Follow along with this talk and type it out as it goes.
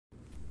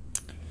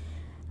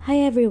Hi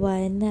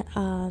everyone.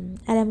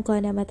 Alam ko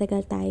na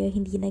matagal tayo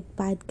hindi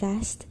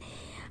nag-podcast.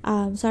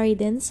 Sorry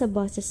din sa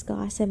boses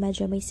ko kasi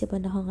medyo may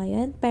sipon ako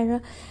ngayon.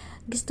 Pero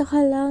gusto ko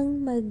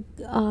lang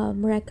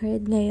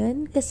mag-record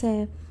ngayon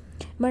kasi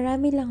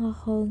marami lang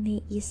akong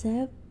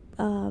naisip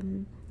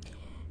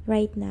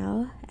right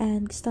now.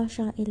 And gusto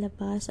ko siyang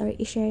ilabas or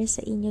i-share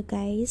sa inyo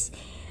guys.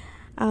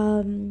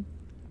 Um,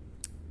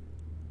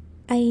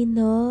 I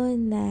know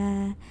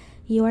na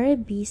you are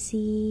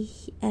busy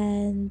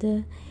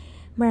and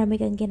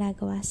marami kang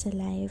ginagawa sa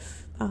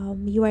life.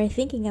 You are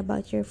thinking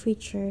about your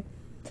future.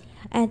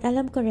 And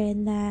alam ko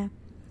rin na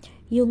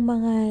yung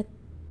mga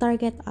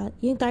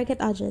yung target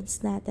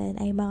audience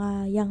natin ay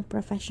mga young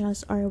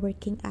professionals or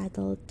working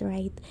adult,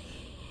 right?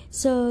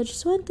 So,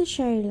 just want to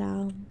share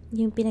lang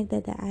yung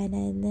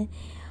pinagdadaanan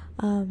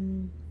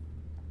um,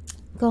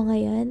 ko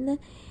ngayon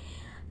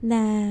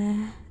na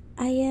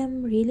I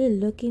am really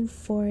looking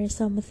for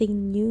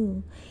something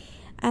new.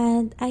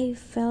 And I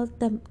felt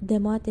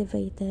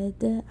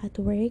demotivated at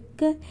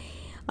work,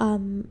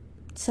 um,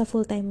 sa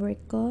full-time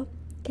work ko.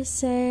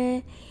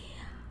 Kasi,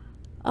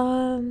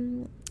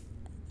 um,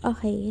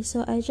 okay,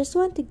 so I just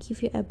want to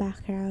give you a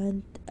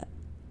background.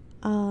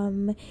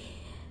 Um,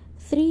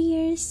 3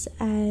 years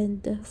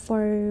and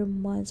 4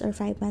 months or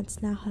 5 months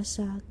na ako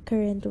sa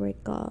current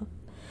work ko.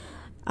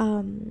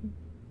 Um,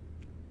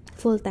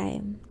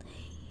 full-time.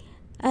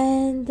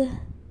 And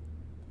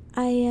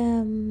I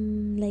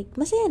am like,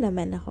 masaya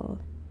naman ako.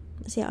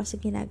 Masaya ako sa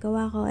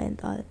ginagawa ko and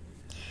all.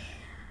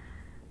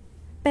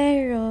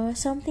 Pero,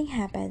 something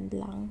happened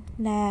lang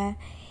na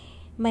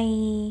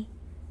may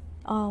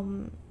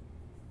um,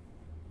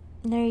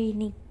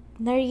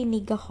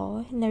 narinig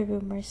ako na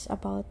rumors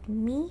about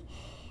me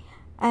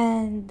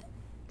and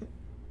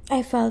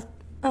I felt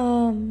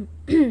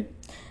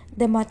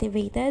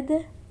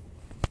demotivated.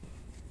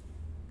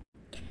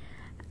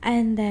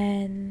 And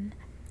then,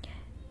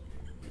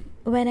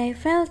 when I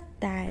felt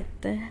that,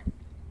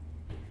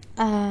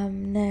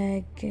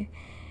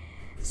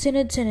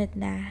 sunod-sunod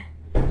na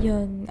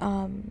yung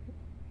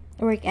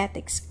work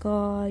ethics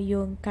ko,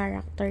 yung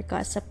character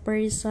ko as a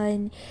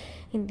person,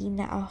 hindi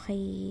na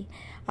okay.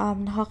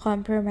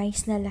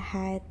 Naka-compromise na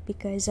lahat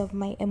because of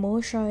my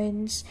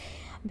emotions,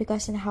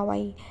 because of how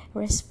I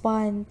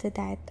respond to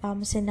that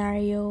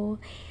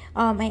scenario.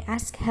 I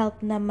ask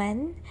help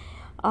naman.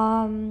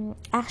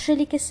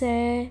 Actually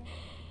kasi,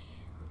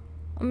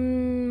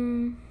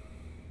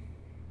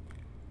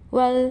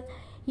 well,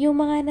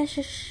 yung mga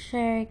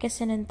nasa-share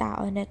kasi ng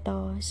tao na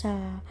to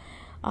sa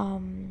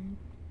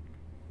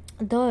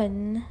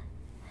doon,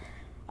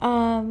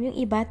 yung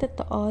iba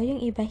totoo, yung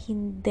iba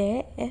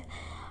hindi.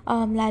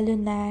 Lalo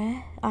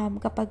na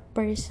kapag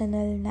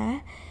personal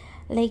na,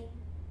 like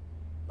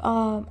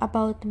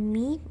about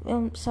me,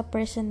 sa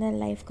personal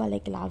life ko,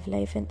 like love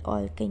life and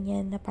all,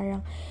 ganyan, na parang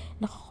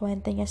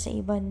nakakwento niya sa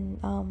ibang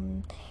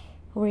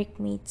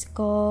workmates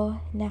ko,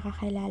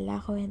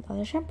 nakakilala ko and all.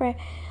 Syempre,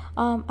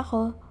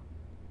 ako,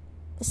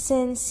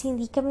 since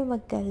hindi kami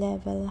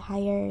magka-level,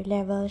 higher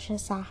level siya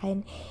sa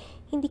akin,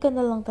 hindi ko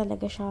na lang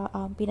talaga siya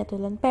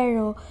pinatulan.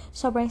 Pero,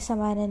 sobrang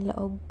sama ng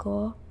loob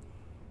ko.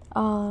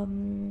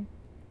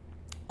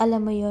 Alam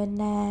mo yon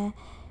na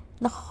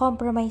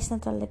nakakompromise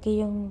na talaga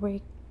yung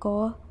work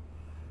ko.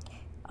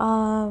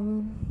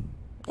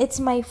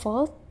 It's my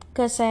fault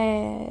kasi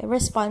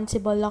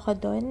responsible ako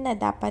doon na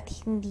dapat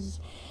hindi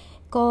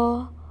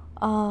ko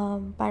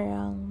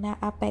parang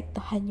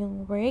naapektuhan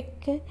yung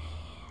work.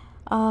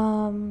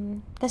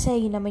 Kasi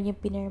yun naman yung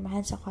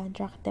pinirmahan sa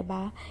contract,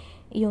 diba?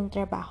 Yung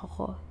trabaho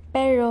ko.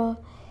 Pero,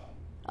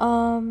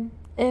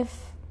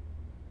 if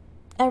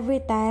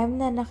every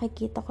time na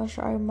nakikita ko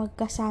siya or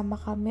magkasama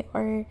kami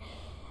or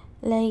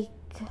like,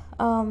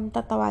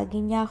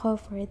 tatawagin niya ako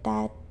for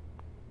that,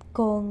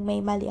 kung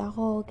may mali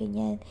ako,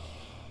 ganyan.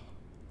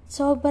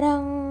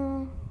 Sobrang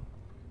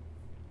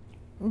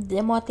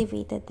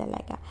demotivated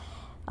talaga.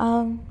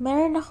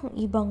 Meron akong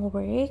ibang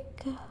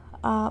work,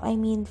 I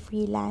mean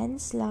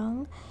freelance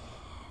lang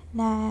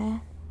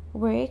na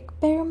work,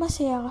 pero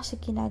masaya ako sa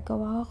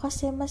ginagawa ko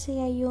kasi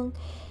masaya yung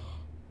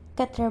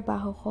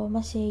katrabaho ko,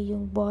 masaya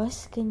yung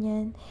boss,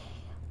 ganyan.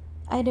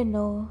 I don't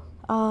know.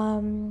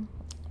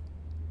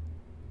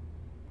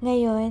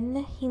 Ngayon,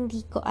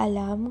 hindi ko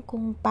alam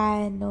kung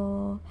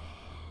paano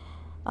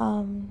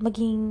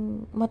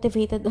maging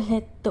motivated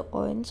ulit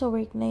doon sa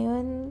work na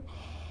yun.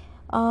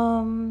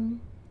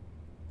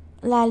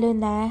 Lalo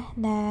na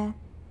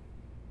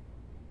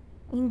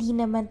hindi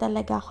naman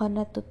talaga ako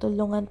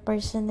natutulungan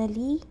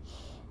personally.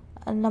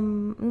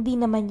 Hindi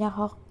naman niya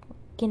ako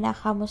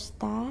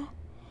kinakamusta.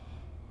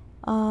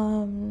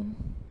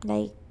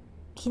 Like,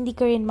 hindi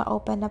ko rin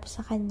ma-open up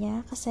sa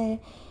kanya kasi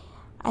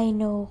I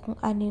know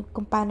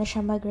kung paano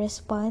siya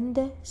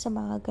mag-respond sa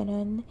mga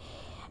ganun.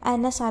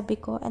 Nasabi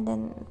ko, and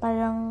then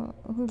parang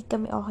hindi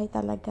kami okay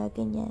talaga,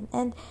 ganyan.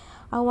 And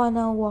I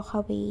wanna walk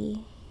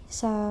away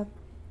sa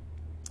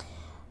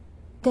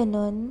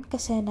ganun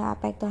kasi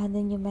naapektuhan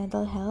din yung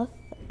mental health.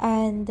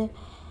 And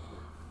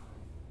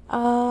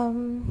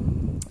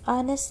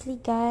honestly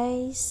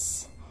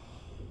guys,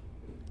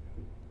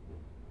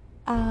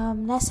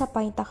 nasa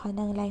point ako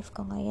ng life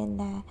ko ngayon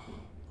na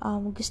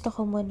gusto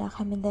ko muna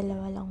kami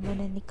dalawa lang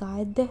muna ni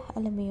God.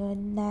 Alam mo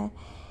yun, na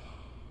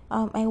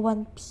I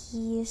want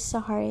peace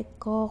sa heart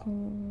ko.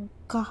 Kung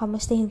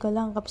kakamustahin ko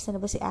lang, kamusta na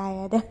ba si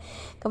Ayad?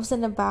 Kamusta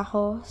na ba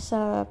ako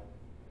sa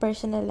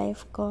personal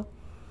life ko?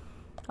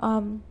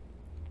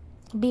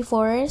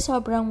 Before,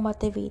 sobrang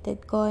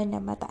motivated ko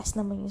na mataas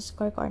naman yung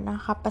score ko or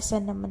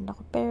nakakapasa naman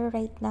ako. Pero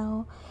right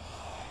now,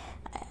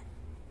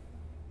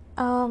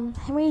 I'm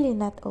really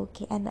not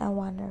okay and I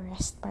wanna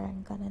rest,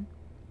 parang ganun.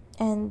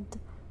 And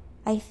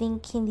I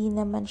think hindi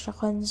naman siya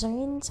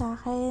concern sa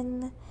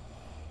akin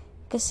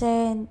kasi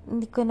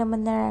hindi ko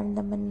naman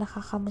nararamdaman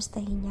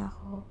nakakamustahin niya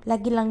ako.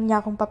 Lagi lang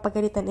niya akong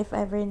papagalitan if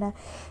ever na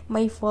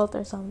may fault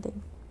or something.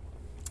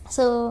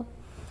 So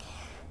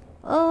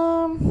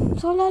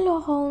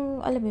lalo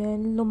akong, alam mo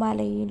yun,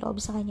 lumalayo yung loob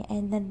sa kanya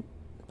and then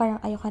parang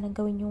ayoko nang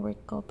gawin yung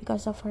work ko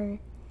because of her.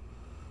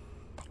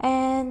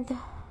 And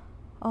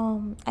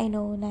I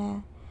know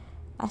na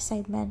as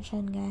I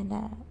mentioned nga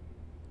na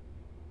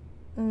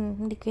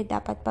hindi ko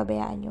dapat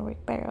pabayaan yung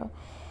work, pero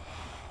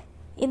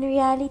in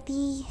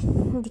reality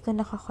hindi ko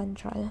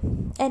nakakontrol.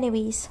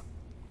 Anyways,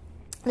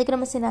 hindi ko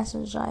naman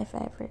sinasadya if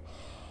ever.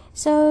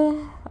 So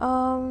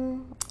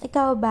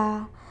ikaw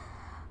ba,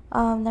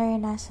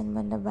 naranasan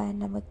mo na ba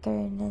na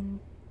magkaroon ng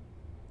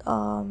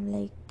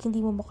like hindi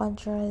mo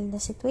makontrol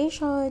na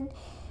situation,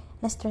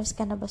 na stress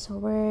ka na ba sa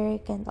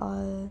work and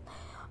all?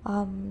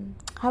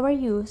 How are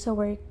you sa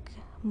work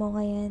mo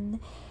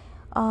ngayon?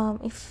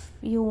 If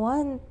you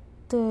want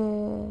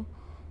to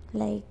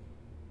like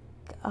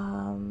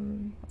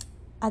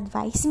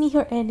advise me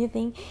or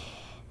anything,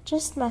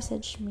 just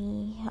message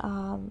me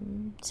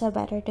sa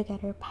Better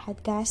Together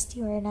podcast.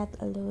 You are not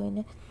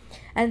alone.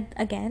 And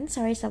again,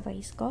 sorry sa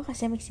voice ko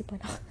kasi magsipon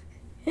ako.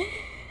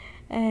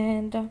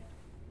 And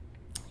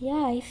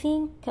yeah, I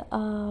think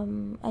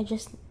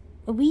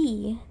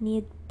we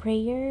need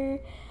prayer,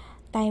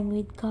 time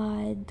with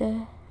God,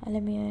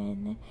 alam mo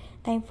yun,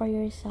 time for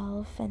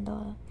yourself and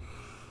all,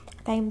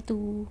 time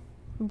to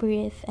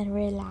breathe and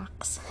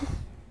relax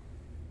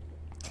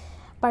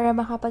para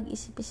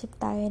makapag-isip-isip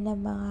tayo ng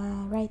mga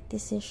right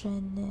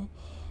decision,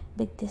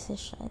 big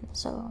decision.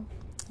 So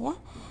yeah,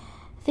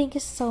 thank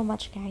you so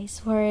much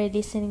guys for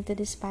listening to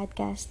this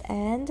podcast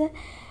and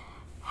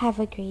have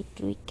a great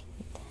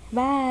weekend.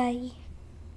 Bye!